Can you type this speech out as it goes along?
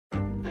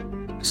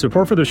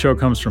Support for the show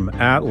comes from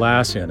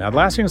Atlassian.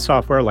 Atlassian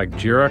software like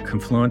Jira,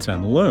 Confluence,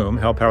 and Loom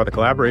help power the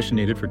collaboration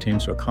needed for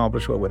teams to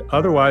accomplish what would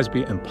otherwise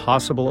be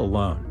impossible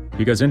alone.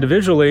 Because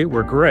individually,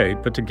 we're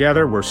great, but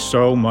together, we're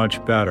so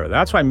much better.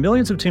 That's why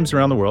millions of teams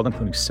around the world,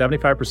 including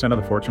 75%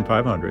 of the Fortune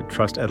 500,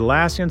 trust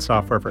Atlassian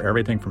software for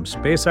everything from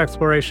space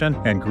exploration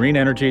and green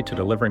energy to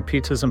delivering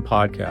pizzas and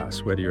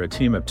podcasts. Whether you're a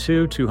team of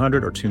 2,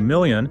 200, or 2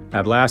 million,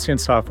 Atlassian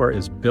software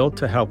is built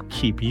to help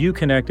keep you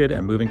connected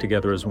and moving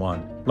together as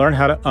one. Learn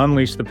how to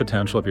unleash the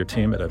potential of your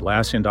team at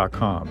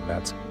Atlassian.com.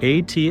 That's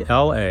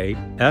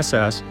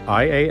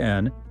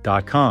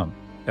Atlassian.com.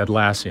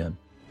 Atlassian.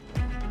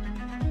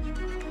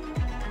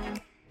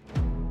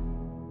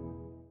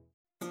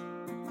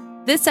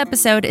 This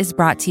episode is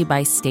brought to you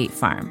by State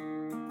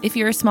Farm. If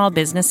you're a small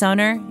business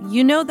owner,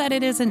 you know that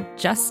it isn't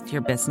just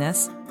your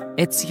business,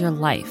 it's your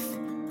life.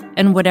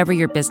 And whatever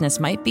your business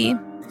might be,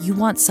 you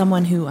want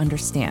someone who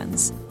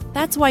understands.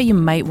 That's why you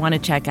might want to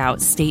check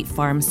out State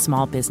Farm's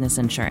small business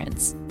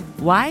insurance.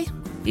 Why?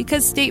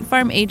 Because State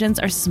Farm agents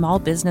are small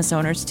business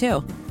owners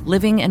too,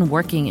 living and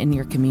working in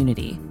your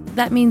community.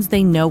 That means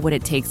they know what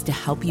it takes to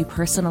help you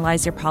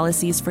personalize your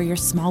policies for your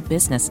small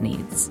business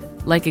needs.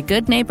 Like a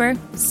good neighbor,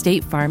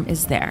 State Farm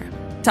is there.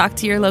 Talk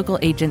to your local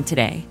agent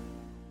today.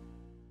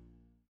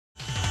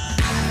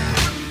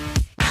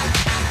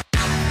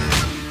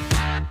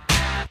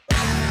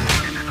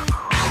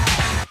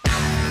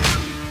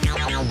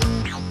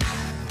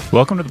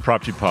 Welcome to the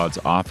Prop G Pod's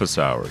Office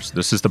Hours.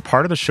 This is the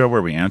part of the show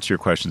where we answer your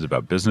questions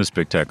about business,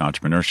 big tech,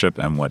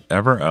 entrepreneurship, and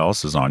whatever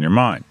else is on your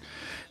mind.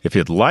 If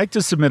you'd like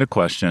to submit a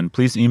question,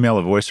 please email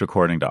a voice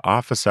recording to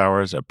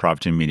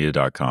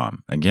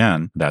officehours@propgmedia.com.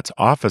 Again, that's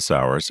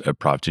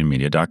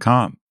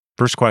officehours@propgmedia.com.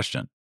 First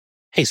question.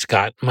 Hey,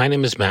 Scott. My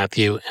name is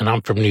Matthew, and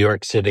I'm from New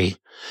York City.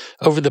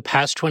 Over the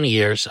past 20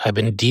 years, I've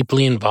been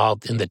deeply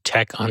involved in the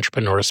tech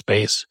entrepreneur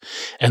space,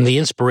 and the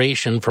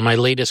inspiration for my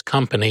latest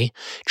company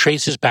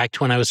traces back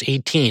to when I was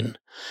 18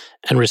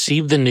 and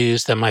received the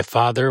news that my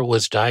father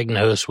was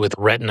diagnosed with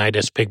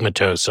retinitis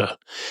pigmentosa,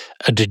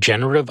 a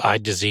degenerative eye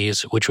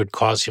disease which would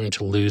cause him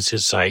to lose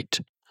his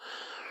sight.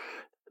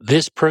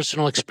 This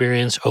personal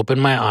experience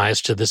opened my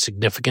eyes to the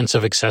significance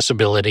of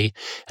accessibility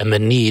and the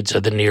needs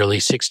of the nearly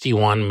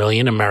 61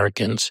 million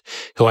Americans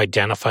who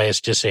identify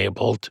as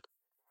disabled.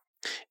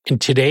 In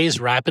today's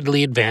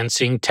rapidly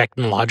advancing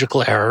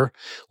technological era,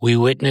 we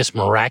witness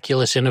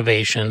miraculous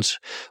innovations,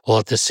 while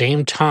at the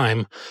same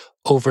time,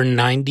 over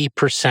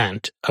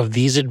 90% of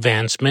these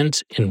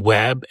advancements in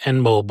web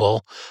and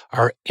mobile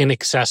are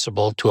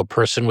inaccessible to a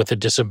person with a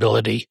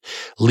disability,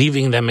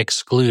 leaving them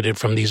excluded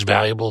from these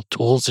valuable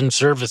tools and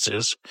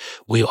services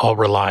we all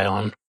rely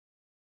on.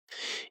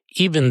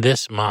 Even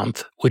this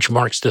month, which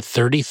marks the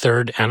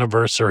 33rd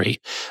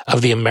anniversary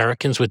of the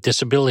Americans with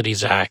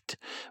Disabilities Act,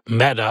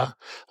 Meta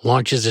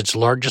launches its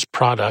largest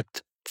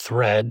product,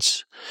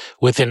 Threads,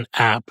 with an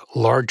app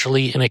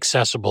largely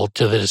inaccessible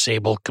to the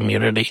disabled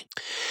community.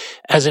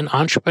 As an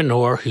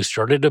entrepreneur who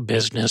started a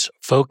business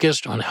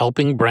focused on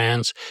helping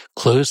brands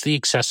close the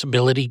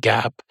accessibility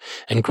gap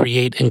and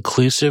create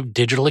inclusive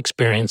digital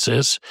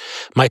experiences,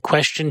 my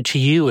question to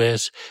you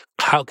is,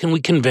 how can we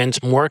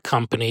convince more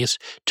companies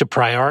to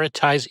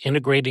prioritize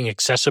integrating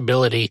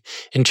accessibility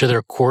into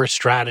their core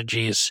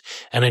strategies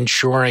and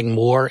ensuring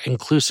more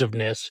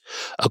inclusiveness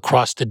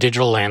across the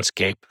digital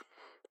landscape?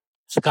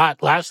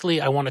 Scott, lastly,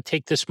 I want to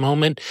take this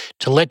moment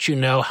to let you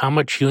know how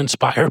much you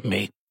inspire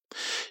me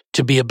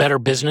to be a better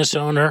business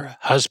owner,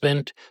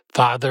 husband,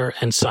 father,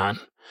 and son.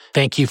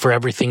 Thank you for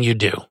everything you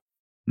do.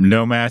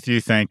 No,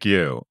 Matthew, thank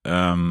you.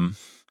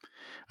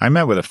 I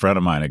met with a friend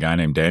of mine, a guy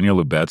named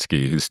Daniel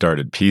Lubetsky, who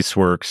started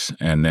Peaceworks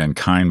and then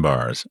Kind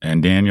Bars.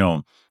 And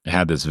Daniel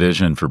had this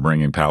vision for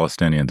bringing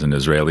Palestinians and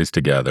Israelis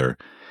together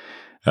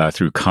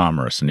through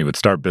commerce. And he would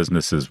start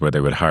businesses where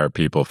they would hire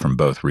people from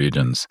both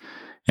regions.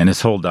 And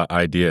his whole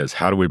idea is,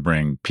 how do we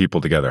bring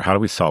people together? How do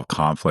we solve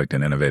conflict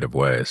in innovative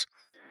ways?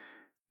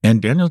 And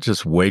Daniel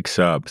just wakes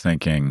up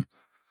thinking,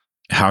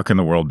 how can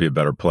the world be a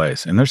better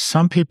place? And there's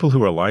some people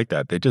who are like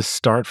that. They just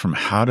start from,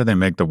 how do they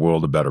make the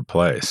world a better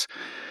place?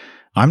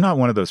 I'm not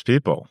one of those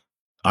people.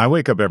 I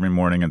wake up every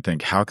morning and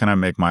think, how can I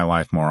make my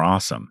life more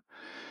awesome?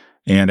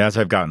 And as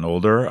I've gotten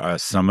older,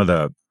 some of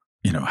the,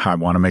 how I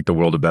want to make the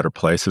world a better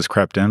place has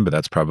crept in, but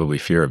that's probably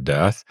fear of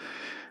death.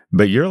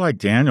 But you're like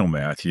Daniel,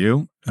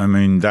 Matthew. I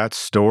mean, that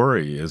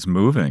story is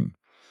moving.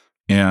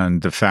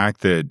 And the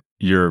fact that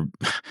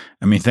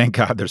thank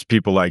God there's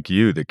people like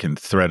you that can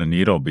thread a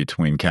needle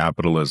between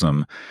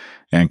capitalism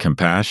and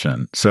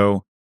compassion.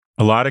 So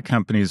a lot of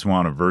companies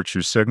want a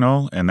virtue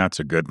signal, and that's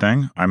a good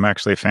thing. I'm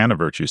actually a fan of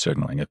virtue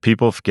signaling. If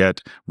people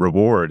get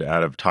reward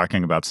out of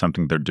talking about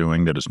something they're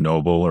doing that is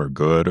noble or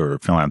good or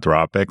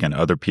philanthropic, and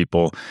other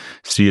people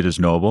see it as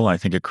noble, I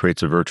think it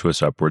creates a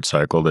virtuous upward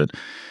cycle that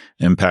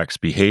impacts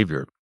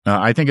behavior.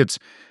 I think it's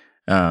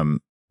an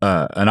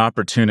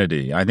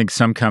opportunity. I think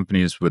some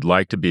companies would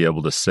like to be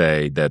able to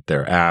say that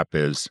their app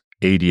is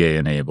ADA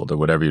enabled or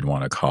whatever you'd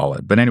want to call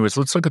it. But anyways,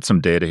 let's look at some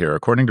data here.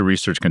 According to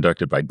research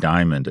conducted by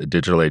Diamond, a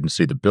digital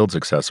agency that builds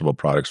accessible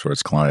products for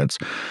its clients,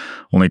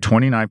 only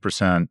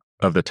 29%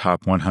 of the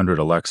top 100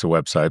 Alexa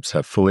websites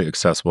have fully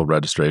accessible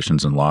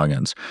registrations and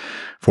logins.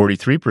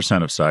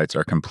 43% of sites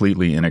are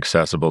completely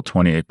inaccessible,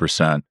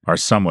 28% are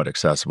somewhat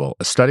accessible.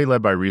 A study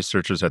led by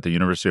researchers at the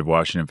University of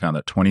Washington found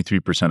that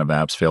 23% of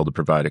apps fail to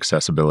provide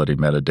accessibility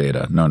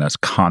metadata, known as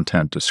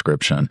content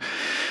description.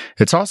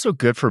 It's also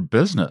good for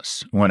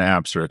business when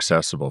apps are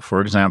accessible.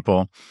 For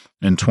example,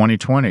 in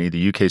 2020,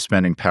 the UK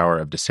spending power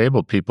of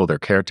disabled people, their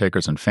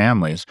caretakers, and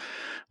families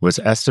was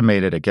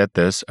estimated at, get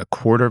this,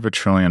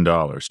 $250 billion,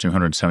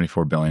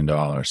 $274 billion.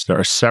 There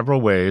are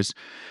several ways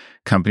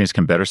companies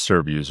can better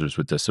serve users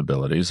with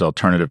disabilities.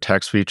 Alternative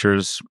text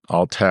features,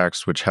 alt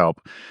text, which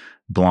help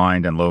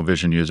blind and low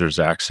vision users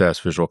access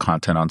visual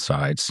content on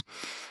sites.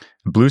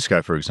 Blue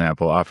Sky, for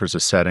example, offers a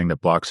setting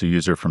that blocks a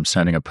user from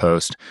sending a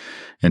post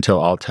until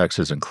alt text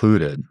is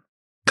included.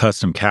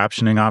 Custom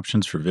captioning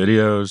options for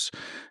videos,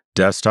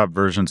 desktop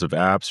versions of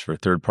apps for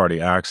third-party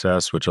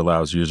access, which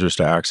allows users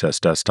to access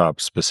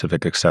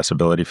desktop-specific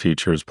accessibility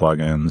features,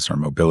 plugins, or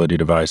mobility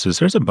devices.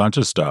 There's a bunch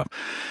of stuff.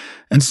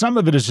 And some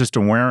of it is just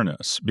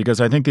awareness,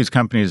 because I think these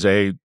companies,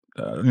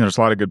 there's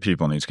a lot of good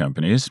people in these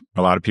companies.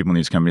 A lot of people in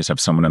these companies have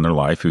someone in their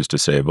life who's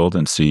disabled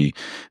and see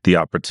the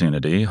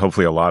opportunity.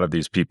 Hopefully, a lot of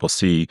these people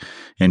see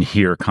and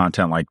hear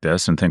content like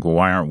this and think, well,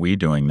 why aren't we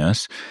doing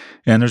this?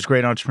 And there's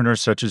great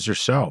entrepreneurs such as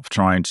yourself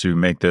trying to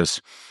make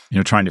this,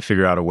 trying to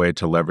figure out a way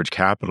to leverage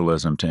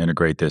capitalism to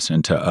integrate this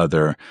into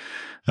other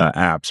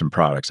apps and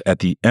products. At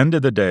the end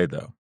of the day,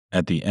 though,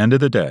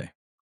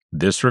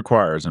 this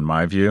requires, in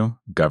my view,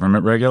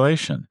 government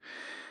regulation.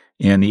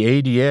 And the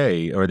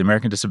ADA, or the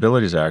American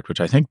Disabilities Act, which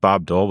I think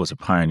Bob Dole was a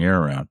pioneer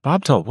around.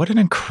 Bob Dole, what an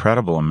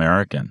incredible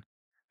American.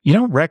 You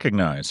don't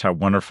recognize how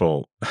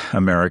wonderful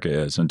America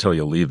is until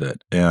you leave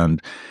it. And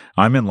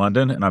I'm in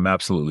London and I'm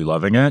absolutely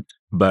loving it,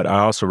 but I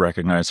also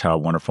recognize how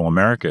wonderful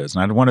America is.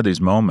 And I had one of these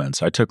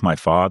moments. I took my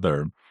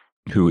father,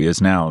 he's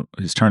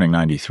turning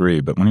 93,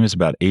 but when he was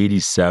about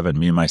 87,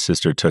 me and my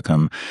sister took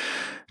him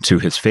to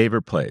his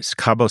favorite place,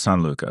 Cabo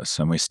San Lucas.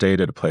 And we stayed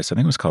at a place, I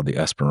think it was called the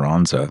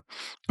Esperanza,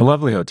 a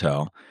lovely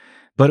hotel.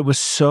 But it was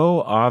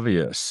so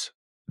obvious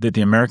that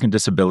the American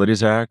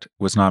Disabilities Act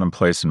was not in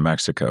place in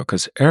Mexico,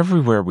 because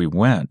everywhere we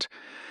went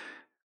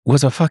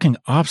was a fucking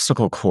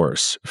obstacle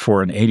course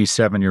for an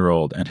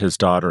 87-year-old and his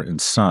daughter and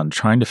son,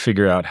 trying to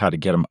figure out how to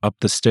get him up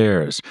the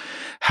stairs,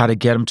 how to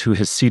get him to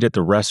his seat at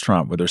the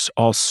restaurant where there's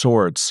all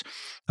sorts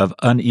of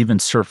uneven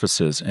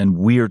surfaces and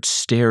weird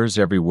stairs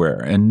everywhere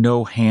and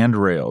no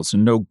handrails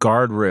and no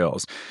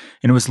guardrails.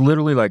 And it was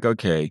literally like,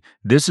 okay,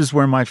 this is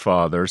where my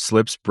father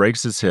slips,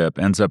 breaks his hip,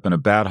 ends up in a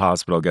bad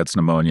hospital, gets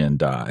pneumonia, and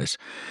dies.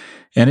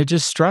 And it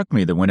just struck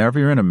me that whenever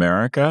you're in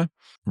America,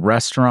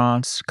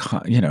 restaurants,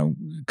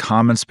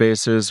 common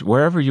spaces,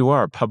 wherever you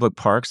are, public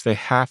parks, they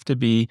have to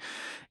be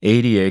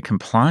ADA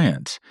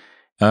compliant.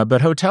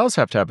 But hotels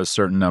have to have a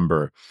certain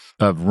number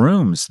of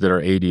rooms that are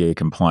ADA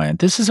compliant.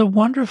 This is a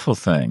wonderful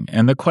thing.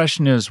 And the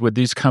question is, would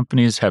these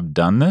companies have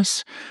done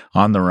this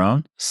on their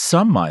own?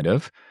 Some might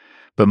have,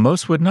 but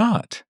most would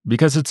not,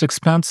 because it's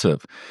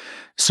expensive.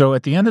 So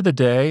at the end of the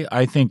day,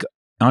 I think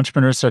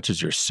entrepreneurs such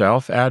as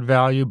yourself add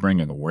value.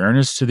 Bringing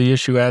awareness to the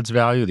issue adds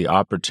value. The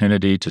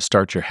opportunity to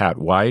start your hat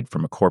white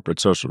from a corporate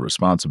social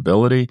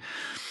responsibility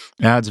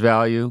adds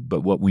value.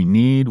 But what we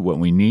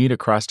need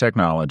across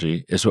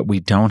technology is what we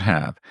don't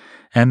have.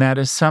 And that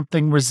is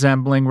something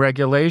resembling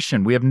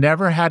regulation. We have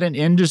never had an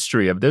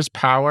industry of this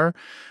power,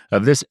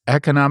 of this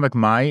economic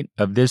might,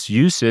 of this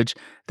usage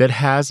that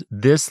has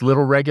this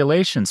little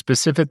regulation,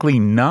 specifically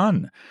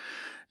none.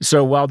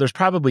 So while there's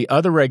probably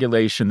other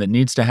regulation that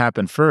needs to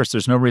happen first,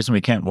 there's no reason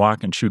we can't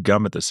walk and chew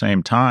gum at the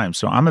same time.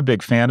 So I'm a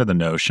big fan of the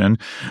notion,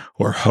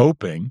 or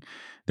hoping,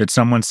 that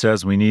someone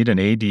says we need an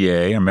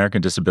ADA,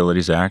 American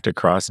Disabilities Act,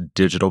 across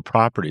digital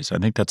properties. I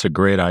think that's a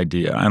great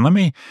idea. And let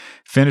me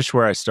finish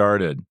where I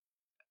started.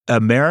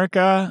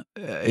 America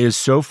is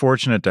so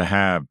fortunate to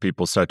have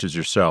people such as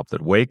yourself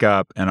that wake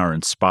up and are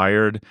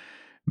inspired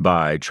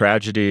by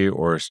tragedy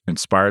or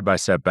inspired by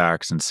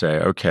setbacks and say,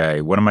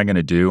 okay, what am I going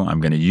to do?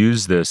 I'm going to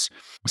use this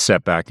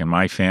setback in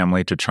my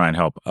family to try and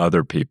help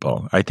other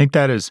people. I think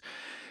that is,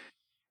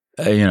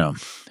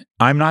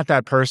 I'm not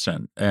that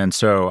person. And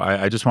so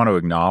I just want to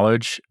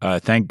acknowledge,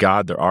 thank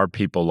God there are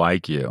people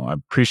like you. I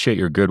appreciate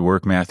your good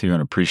work, Matthew,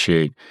 and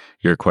appreciate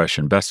your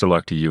question. Best of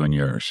luck to you and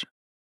yours.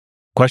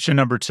 Question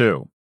number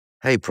 2.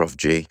 Hey, Prof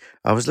G.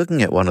 I was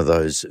looking at one of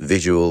those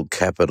visual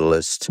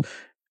capitalist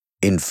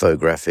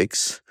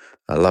infographics.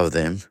 I love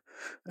them.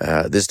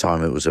 This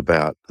time it was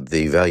about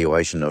the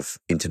valuation of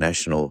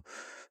international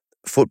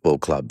football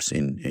clubs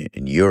in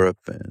Europe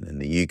and in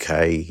the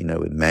UK,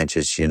 with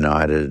Manchester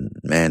United and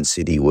Man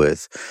City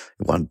worth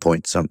 1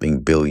 point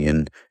something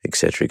billion, et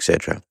cetera, et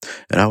cetera.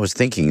 And I was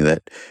thinking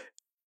that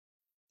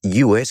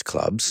US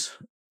clubs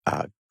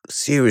are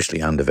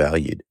seriously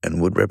undervalued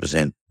and would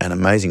represent an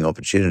amazing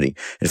opportunity.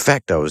 In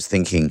fact, I was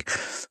thinking,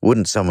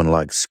 wouldn't someone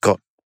like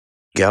Scott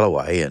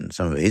Galloway and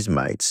some of his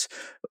mates,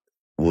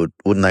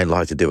 wouldn't they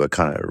like to do a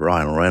kind of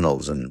Ryan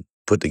Reynolds and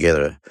put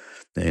together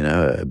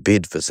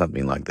bid for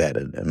something like that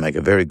and make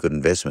a very good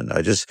investment.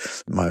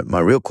 My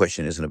real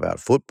question isn't about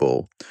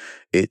football.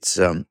 It's,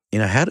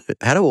 how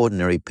do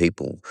ordinary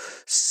people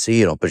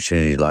see an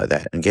opportunity like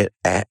that and get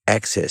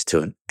access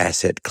to an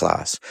asset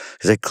class?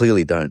 Because they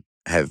clearly don't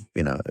have,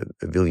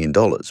 $1 billion,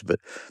 but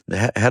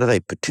how do they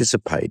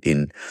participate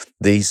in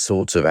these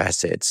sorts of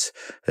assets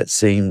that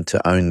seem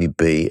to only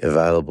be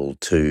available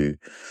to,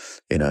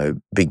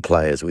 big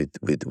players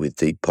with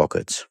deep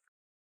pockets?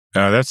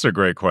 That's a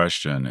great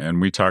question.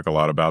 And we talk a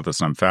lot about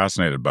this. I'm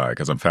fascinated by it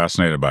because I'm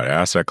fascinated by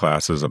asset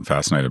classes. I'm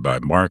fascinated by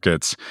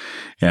markets.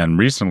 And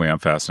recently I'm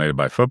fascinated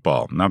by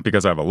football, not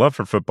because I have a love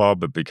for football,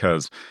 but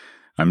because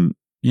I'm,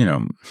 you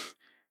know,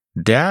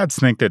 dads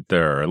think that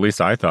or at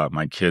least I thought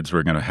my kids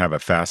were going to have a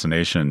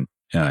fascination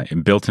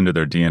built into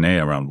their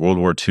DNA around World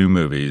War II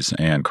movies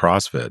and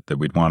CrossFit, that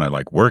we'd want to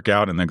like work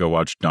out and then go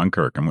watch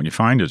Dunkirk. And what you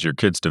find is your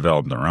kids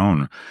develop their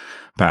own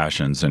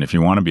passions. And if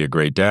you want to be a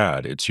great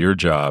dad, it's your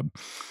job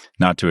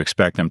not to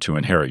expect them to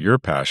inherit your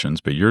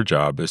passions, but your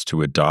job is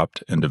to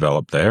adopt and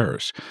develop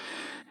theirs.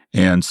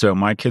 And so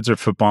my kids are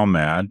football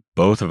mad.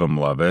 Both of them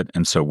love it.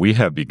 And so we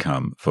have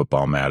become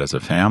football mad as a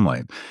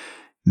family.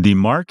 The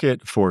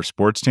market for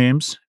sports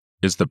teams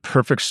is the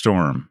perfect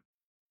storm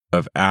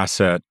of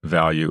asset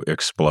value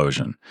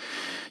explosion.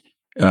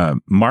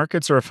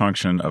 Markets are a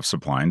function of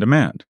supply and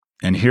demand.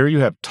 And here you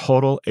have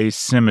total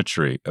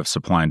asymmetry of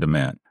supply and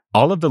demand.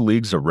 All of the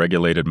leagues are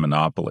regulated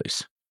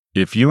monopolies.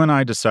 If you and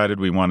I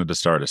decided we wanted to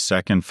start a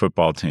second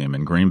football team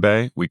in Green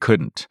Bay, we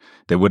couldn't.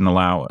 They wouldn't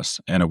allow us,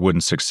 and it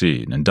wouldn't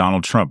succeed. And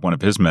Donald Trump, one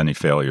of his many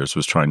failures,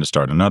 was trying to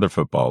start another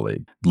football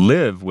league.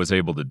 Live was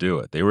able to do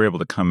it. They were able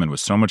to come in with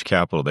so much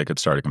capital they could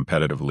start a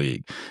competitive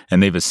league.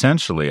 And they've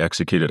essentially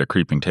executed a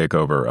creeping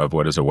takeover of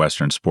what is a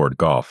Western sport,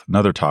 golf,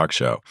 another talk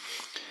show.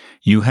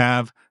 You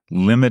have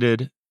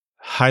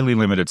highly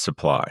limited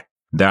supply.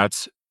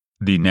 That's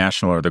the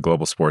national or the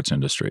global sports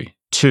industry.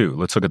 2,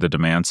 let's look at the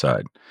demand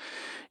side.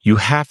 You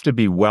have to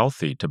be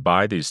wealthy to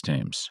buy these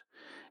teams.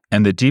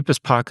 And the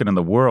deepest pocket in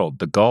the world,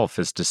 the Gulf,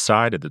 has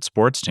decided that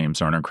sports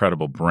teams are an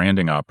incredible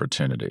branding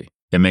opportunity.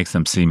 It makes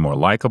them seem more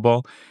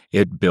likable.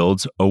 It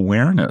builds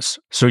awareness.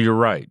 So you're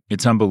right.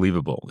 It's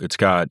unbelievable. It's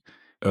got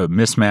a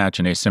mismatch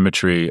and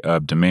asymmetry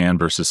of demand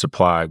versus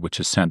supply, which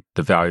has sent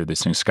the value of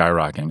these things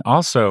skyrocketing.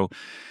 Also,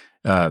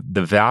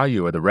 the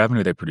value or the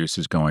revenue they produce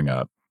is going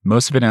up.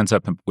 Most of it ends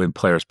up in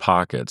players'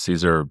 pockets.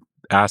 These are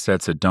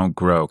assets that don't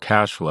grow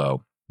cash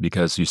flow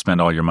because you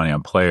spend all your money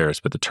on players,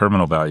 but the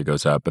terminal value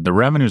goes up. But the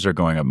revenues are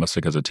going up mostly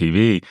because of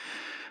TV,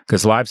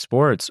 because live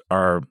sports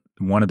are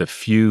one of the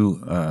few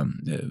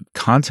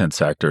content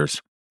sectors,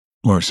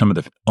 or some of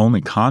the only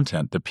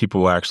content that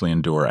people will actually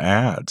endure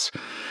ads.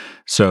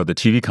 So the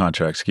TV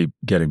contracts keep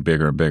getting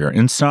bigger and bigger.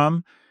 In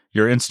some,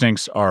 your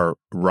instincts are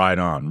right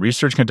on.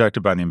 Research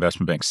conducted by the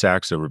investment bank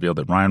Saxo revealed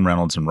that Ryan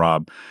Reynolds and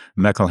Rob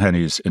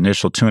McElhenney's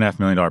initial $2.5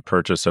 million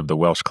purchase of the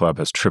Welsh club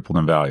has tripled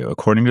in value.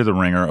 According to The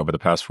Ringer, over the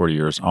past 40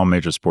 years, all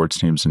major sports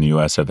teams in the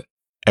U.S. have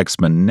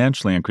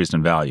exponentially increased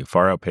in value,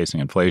 far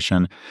outpacing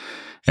inflation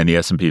and the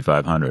S&P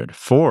 500.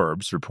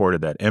 Forbes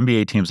reported that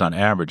NBA teams on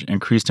average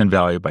increased in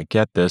value by,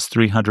 get this,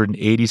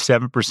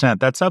 387%.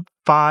 That's up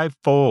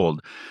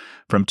fivefold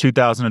from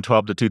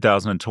 2012 to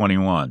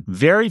 2021.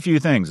 Very few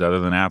things other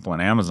than Apple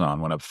and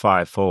Amazon went up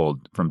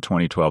fivefold from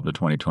 2012 to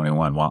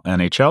 2021, while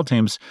NHL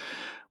teams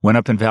went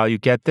up in value,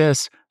 get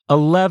this,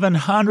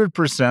 1,100%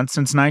 since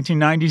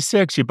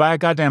 1996. You buy a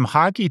goddamn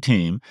hockey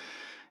team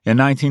in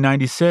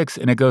 1996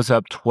 and it goes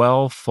up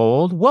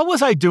 12-fold. What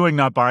was I doing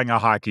not buying a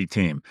hockey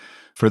team?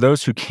 For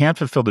those who can't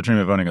fulfill the dream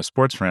of owning a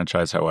sports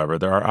franchise, however,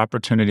 there are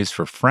opportunities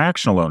for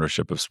fractional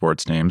ownership of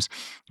sports teams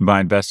by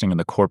investing in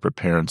the corporate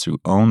parents who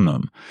own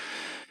them.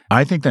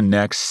 I think the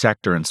next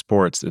sector in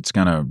sports that's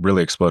going to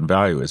really explode in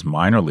value is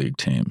minor league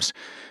teams,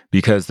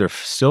 because they're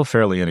still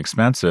fairly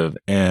inexpensive.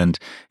 And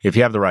if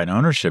you have the right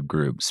ownership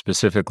group,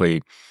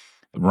 specifically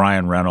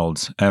Ryan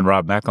Reynolds and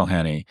Rob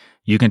McElhenney,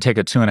 you can take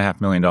a $2.5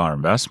 million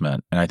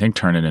investment and I think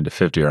turn it into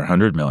 50 or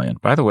 100 million.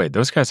 By the way,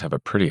 those guys have a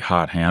pretty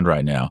hot hand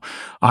right now.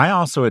 I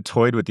also had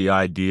toyed with the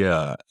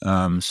idea.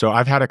 So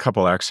I've had a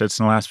couple exits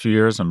in the last few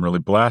years. I'm really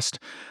blessed.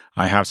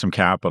 I have some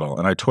capital,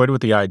 and I toyed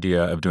with the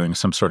idea of doing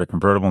some sort of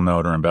convertible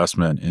note or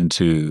investment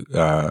into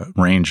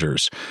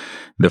Rangers,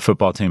 the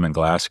football team in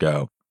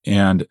Glasgow.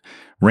 And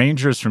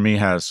Rangers, for me,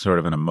 has sort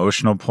of an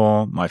emotional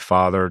pull. My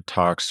father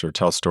talks or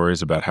tells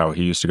stories about how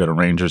he used to go to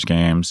Rangers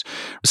games.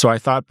 So I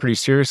thought pretty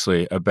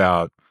seriously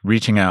about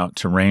reaching out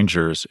to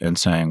Rangers and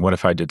saying, what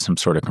if I did some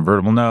sort of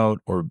convertible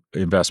note or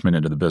investment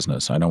into the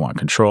business? I don't want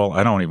control.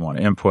 I don't even want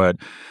input.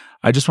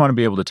 I just want to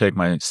be able to take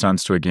my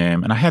sons to a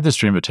game. And I had this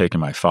dream of taking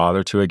my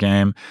father to a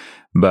game,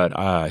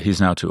 but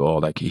he's now too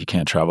old. He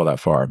can't travel that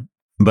far.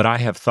 But I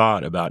have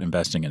thought about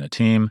investing in a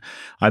team.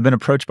 I've been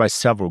approached by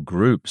several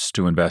groups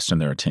to invest in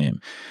their team.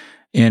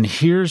 And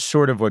here's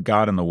sort of what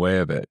got in the way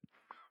of it.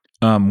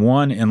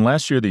 One,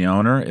 unless you're the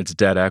owner, it's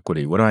debt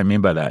equity. What do I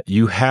mean by that?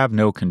 You have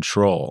no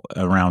control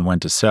around when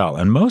to sell.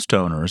 And most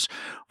owners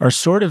are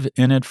sort of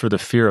in it for the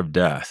fear of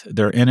death.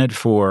 They're in it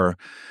for,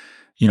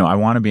 I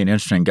want to be an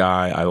interesting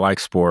guy. I like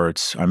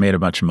sports. I made a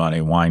bunch of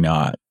money. Why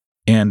not?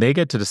 And they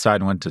get to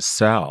decide when to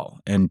sell.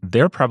 And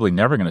they're probably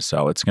never going to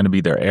sell. It's going to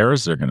be their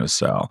heirs that are going to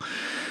sell.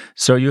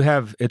 So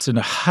it's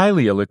a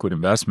highly illiquid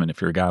investment if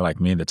you're a guy like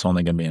me that's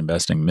only going to be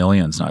investing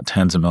millions, not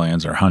tens of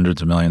millions or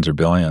hundreds of millions or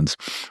billions.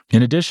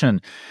 In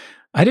addition,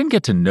 I didn't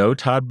get to know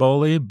Todd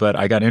Boehly, but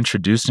I got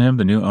introduced to him,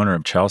 the new owner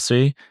of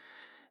Chelsea.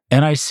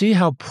 And I see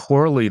how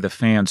poorly the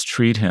fans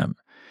treat him.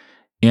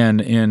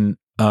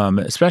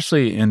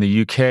 Especially in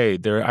the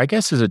UK, there, I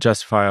guess, is a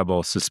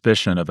justifiable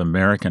suspicion of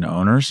American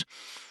owners.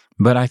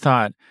 But I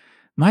thought,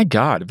 my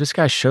God, if this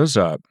guy shows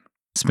up,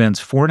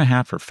 spends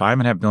 $4.5 or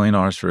 $5.5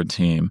 billion for a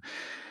team,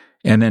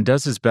 and then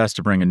does his best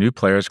to bring in new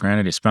players,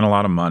 granted, he spent a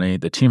lot of money.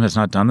 The team has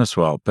not done this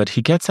well, but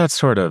he gets that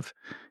sort of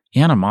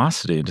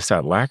animosity, just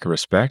that lack of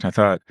respect. I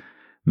thought,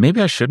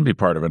 maybe I shouldn't be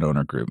part of an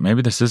owner group.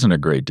 Maybe this isn't a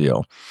great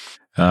deal.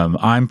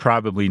 I'm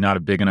probably not a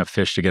big enough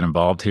fish to get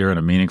involved here in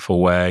a meaningful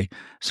way.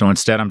 So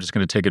instead, I'm just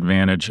going to take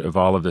advantage of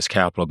all of this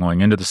capital going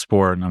into the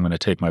sport. And I'm going to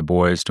take my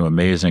boys to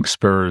amazing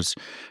Spurs,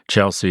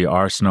 Chelsea,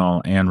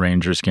 Arsenal, and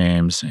Rangers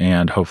games,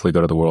 and hopefully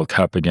go to the World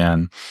Cup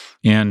again.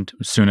 And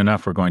soon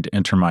enough, we're going to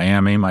Inter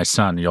Miami. My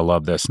son, you'll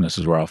love this, and this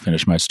is where I'll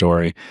finish my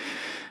story.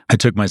 I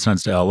took my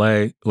sons to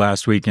LA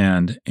last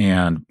weekend,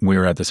 and we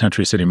were at the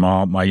Century City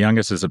Mall. My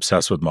youngest is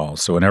obsessed with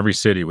malls. So in every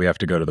city, we have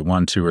to go to the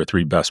 1, 2, or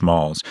 3 best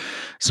malls.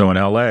 So in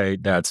LA,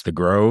 that's the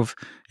Grove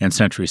and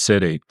Century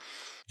City.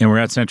 And we're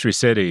at Century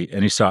City,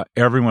 and he saw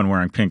everyone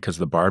wearing pink because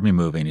of the Barbie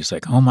movie. And he's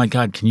like, oh my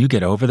God, can you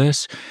get over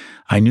this?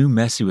 I knew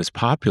Messi was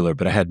popular,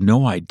 but I had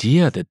no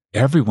idea that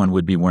everyone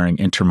would be wearing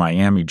Inter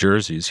Miami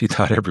jerseys. He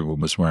thought everyone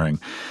was wearing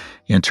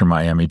Inter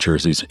Miami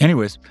jerseys.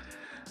 Anyways,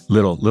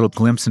 little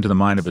glimpse into the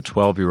mind of a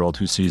 12-year-old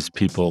who sees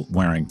people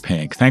wearing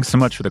pink. Thanks so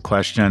much for the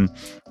question.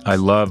 I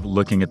love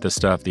looking at this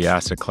stuff, the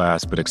asset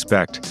class, but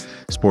expect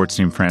sports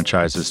team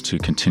franchises to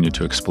continue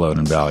to explode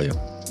in value.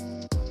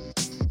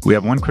 We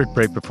have one quick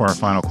break before our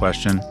final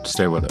question.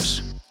 Stay with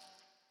us.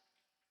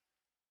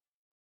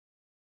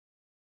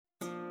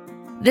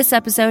 This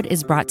episode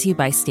is brought to you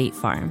by State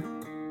Farm.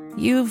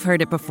 You've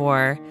heard it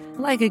before.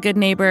 Like a good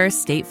neighbor,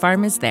 State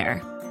Farm is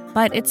there.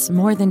 But it's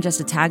more than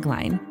just a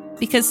tagline.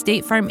 Because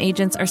State Farm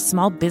agents are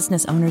small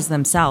business owners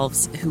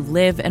themselves who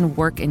live and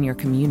work in your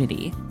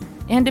community.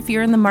 And if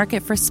you're in the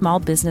market for small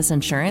business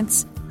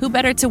insurance, who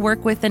better to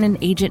work with than an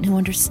agent who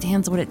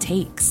understands what it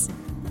takes?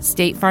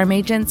 State Farm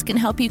agents can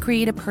help you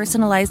create a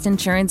personalized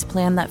insurance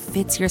plan that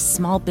fits your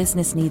small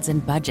business needs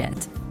and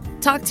budget.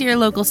 Talk to your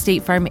local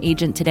State Farm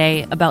agent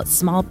today about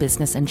small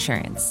business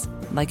insurance.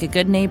 Like a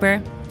good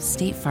neighbor,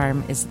 State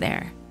Farm is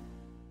there.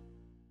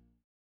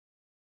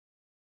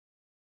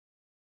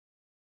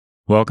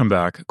 Welcome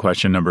back.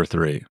 Question number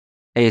 3.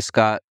 Hey,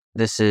 Scott.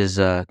 This is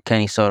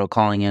Kenny Soto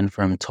calling in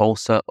from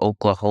Tulsa,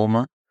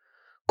 Oklahoma.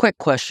 Quick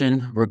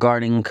question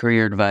regarding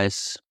career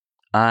advice.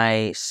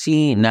 I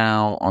see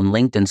now on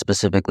LinkedIn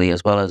specifically,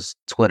 as well as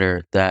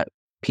Twitter, that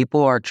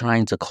people are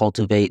trying to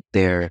cultivate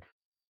their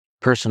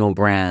personal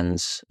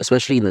brands,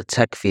 especially in the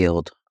tech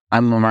field.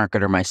 I'm a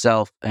marketer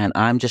myself, and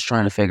I'm just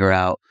trying to figure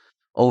out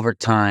over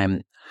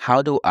time,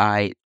 how do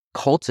I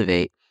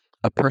cultivate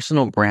a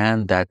personal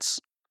brand that's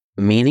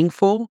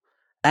meaningful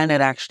and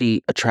it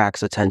actually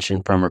attracts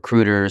attention from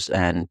recruiters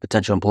and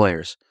potential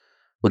employers?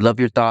 Would love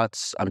your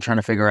thoughts. I'm trying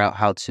to figure out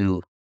how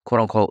to,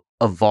 quote unquote,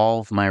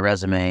 evolve my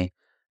resume,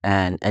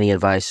 and any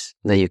advice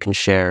that you can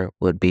share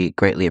would be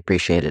greatly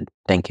appreciated.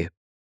 Thank you.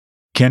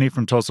 Kenny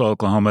from Tulsa,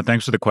 Oklahoma,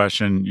 thanks for the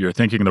question. You're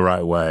thinking the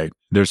right way.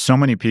 There's so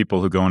many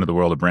people who go into the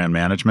world of brand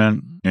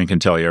management and can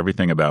tell you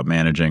everything about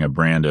managing a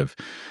brand of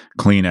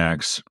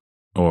Kleenex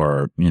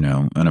or,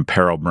 an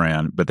apparel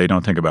brand, but they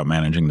don't think about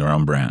managing their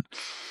own brand.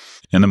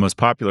 And the most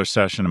popular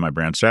session in my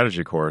brand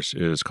strategy course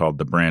is called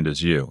The Brand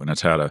Is You. And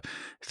it's how to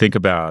think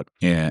about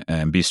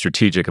and be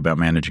strategic about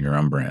managing your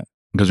own brand.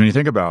 Because when you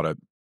think about it,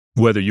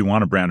 whether you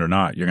want a brand or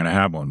not, you're going to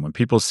have one. When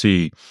people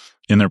see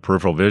in their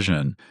peripheral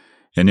vision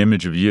an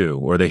image of you,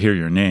 or they hear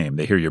your name,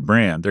 they hear your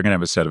brand, they're going to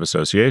have a set of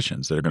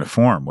associations that are going to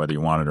form whether you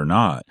want it or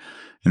not.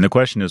 And the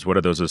question is, what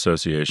are those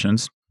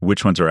associations?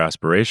 Which ones are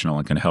aspirational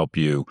and can help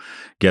you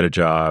get a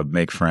job,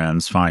 make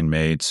friends, find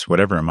mates,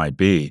 whatever it might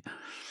be?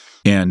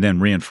 And then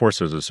reinforce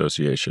those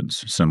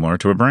associations, similar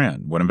to a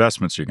brand. What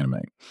investments are you going to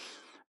make?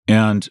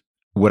 And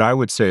what I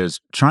would say is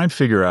try and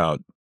figure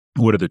out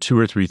what are the 2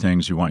 or 3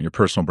 things you want your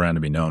personal brand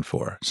to be known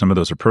for. Some of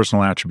those are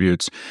personal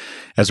attributes.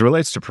 As it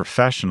relates to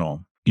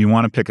professional, you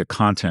want to pick a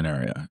content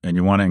area and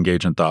you want to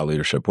engage in thought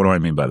leadership. What do I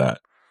mean by that?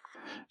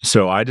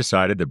 So I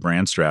decided that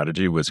brand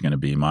strategy was going to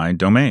be my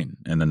domain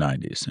in the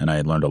 90s. And I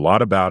had learned a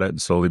lot about it.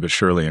 And slowly but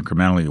surely,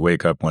 incrementally, you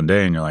wake up one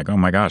day and you're like, oh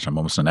my gosh, I'm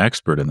almost an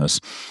expert in this.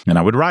 And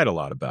I would write a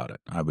lot about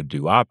it. I would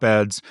do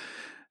op-eds,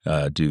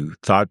 do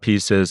thought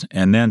pieces.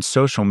 And then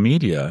social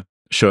media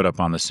showed up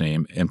on the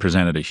scene and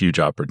presented a huge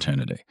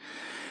opportunity.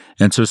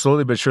 And so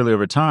slowly but surely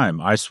over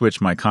time, I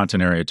switched my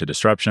content area to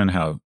disruption,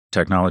 how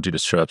technology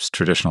disrupts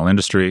traditional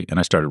industry. And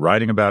I started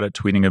writing about it,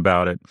 tweeting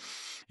about it,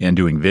 and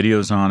doing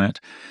videos on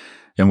it.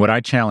 And what I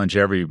challenge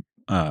every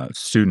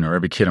student or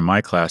every kid in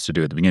my class to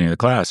do at the beginning of the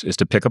class is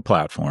to pick a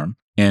platform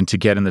and to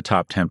get in the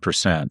top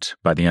 10%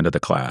 by the end of the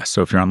class.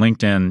 So if you're on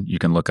LinkedIn, you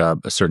can look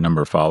up a certain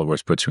number of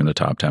followers, puts you in the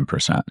top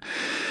 10%.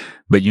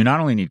 But you not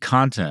only need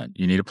content,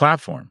 you need a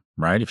platform,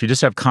 right? If you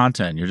just have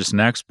content, you're just an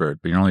expert,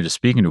 but you're only just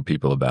speaking to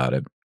people about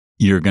it,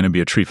 you're going to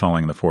be a tree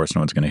falling in the forest.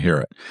 No one's going to hear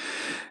it.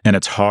 And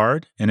it's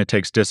hard and it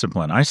takes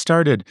discipline. I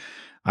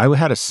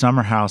had a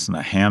summer house in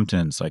the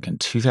Hamptons like in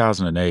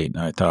 2008.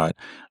 And I thought,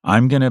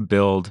 I'm going to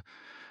build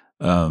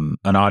an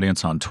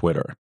audience on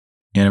Twitter.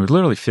 And it was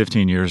literally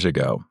 15 years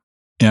ago.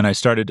 And I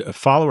started a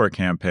follower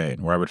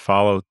campaign where I would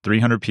follow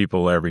 300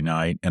 people every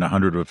night and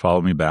 100 would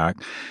follow me back.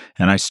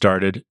 And I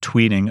started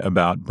tweeting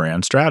about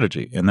brand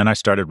strategy. And then I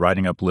started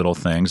writing up little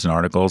things and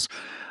articles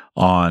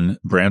on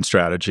brand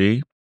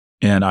strategy,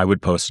 and I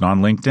would post it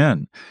on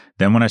LinkedIn.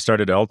 Then when I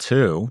started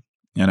L2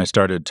 and I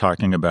started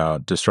talking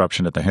about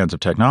disruption at the hands of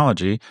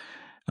technology,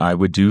 I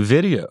would do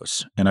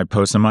videos and I'd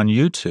post them on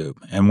YouTube.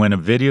 And when a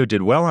video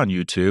did well on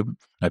YouTube,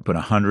 I'd put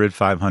 100,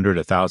 500,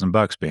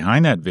 $1,000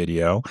 behind that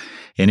video,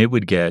 and it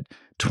would get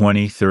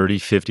 20, 30,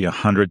 50,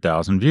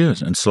 100,000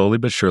 views. And slowly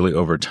but surely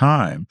over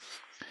time,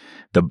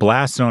 the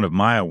blast zone of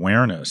my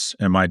awareness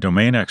and my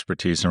domain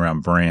expertise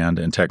around brand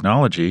and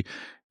technology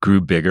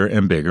grew bigger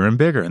and bigger and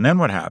bigger. And then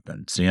what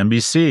happened?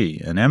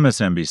 CNBC and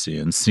MSNBC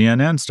and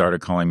CNN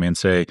started calling me and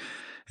said,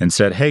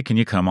 hey, can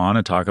you come on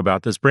and talk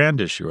about this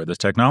brand issue or this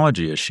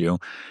technology issue?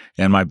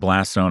 And my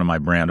blast zone and my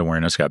brand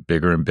awareness got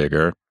bigger and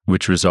bigger,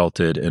 which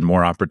resulted in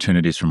more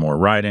opportunities for more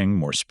writing,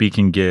 more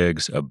speaking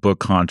gigs, a book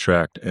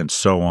contract, and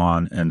so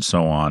on and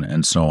so on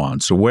and so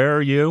on. So where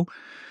are you?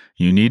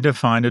 You need to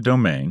find a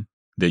domain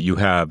that you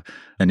have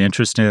an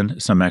interest in,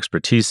 some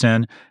expertise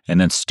in,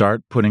 and then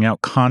start putting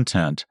out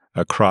content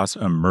across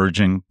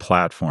emerging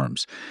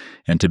platforms.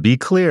 And to be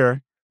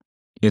clear,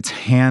 it's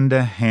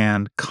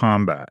hand-to-hand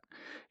combat.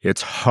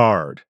 It's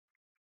hard.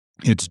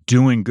 It's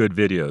doing good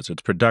videos.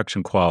 It's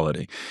production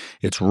quality.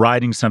 It's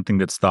writing something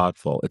that's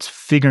thoughtful. It's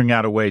figuring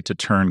out a way to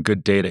turn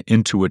good data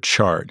into a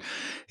chart.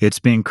 It's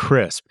being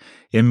crisp.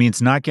 It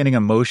means not getting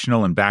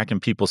emotional and back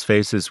in people's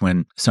faces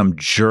when some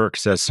jerk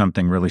says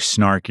something really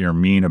snarky or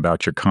mean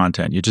about your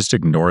content. You just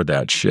ignore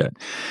that shit.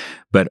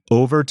 But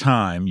over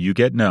time, you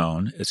get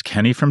known as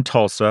Kenny from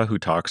Tulsa, who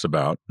talks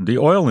about the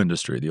oil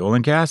industry, the oil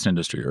and gas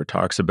industry, or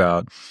talks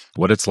about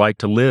what it's like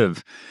to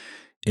live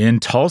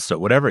in Tulsa,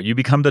 whatever. You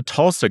become the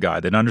Tulsa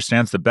guy that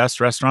understands the best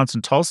restaurants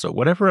in Tulsa,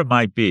 whatever it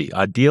might be.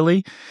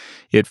 Ideally,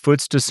 it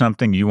foots to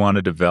something you want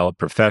to develop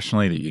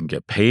professionally that you can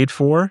get paid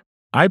for.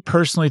 I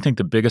personally think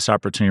the biggest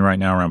opportunity right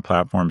now around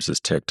platforms is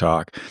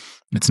TikTok.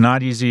 It's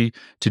not easy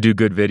to do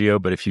good video,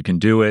 but if you can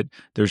do it,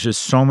 there's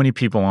just so many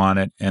people on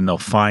it and they'll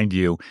find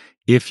you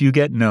if you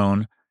get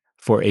known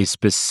for a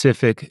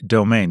specific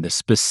domain. The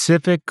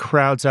specific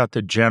crowds out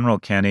the general,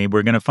 Kenny.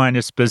 We're going to find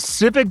a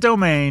specific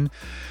domain.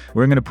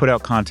 We're going to put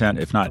out content,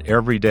 if not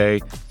every day,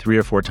 3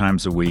 or 4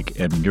 times a week,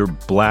 and your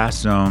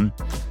blast zone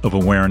of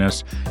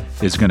awareness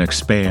is going to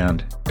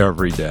expand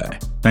every day.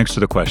 Thanks for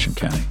the question,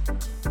 Kenny.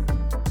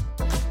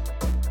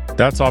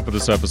 That's all for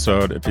this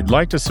episode. If you'd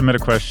like to submit a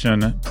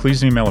question,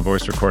 please email a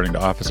voice recording to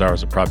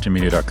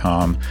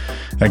officehours@propgmedia.com.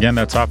 Again,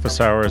 that's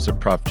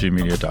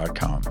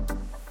officehours@propgmedia.com.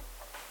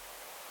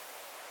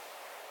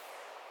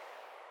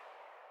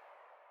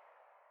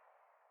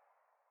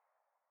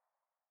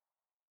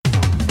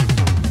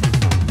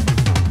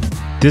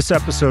 This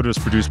episode was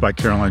produced by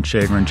Caroline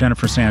Shagrin.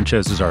 Jennifer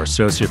Sanchez is our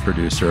associate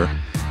producer,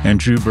 and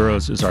Drew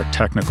Burrows is our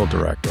technical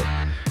director.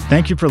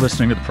 Thank you for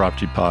listening to the Prop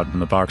G Pod from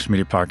the Vox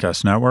Media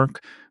Podcast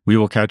Network. We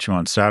will catch you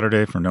on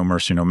Saturday for No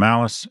Mercy, No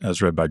Malice,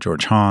 as read by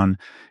George Hahn,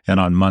 and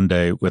on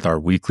Monday with our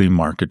weekly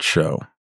market show.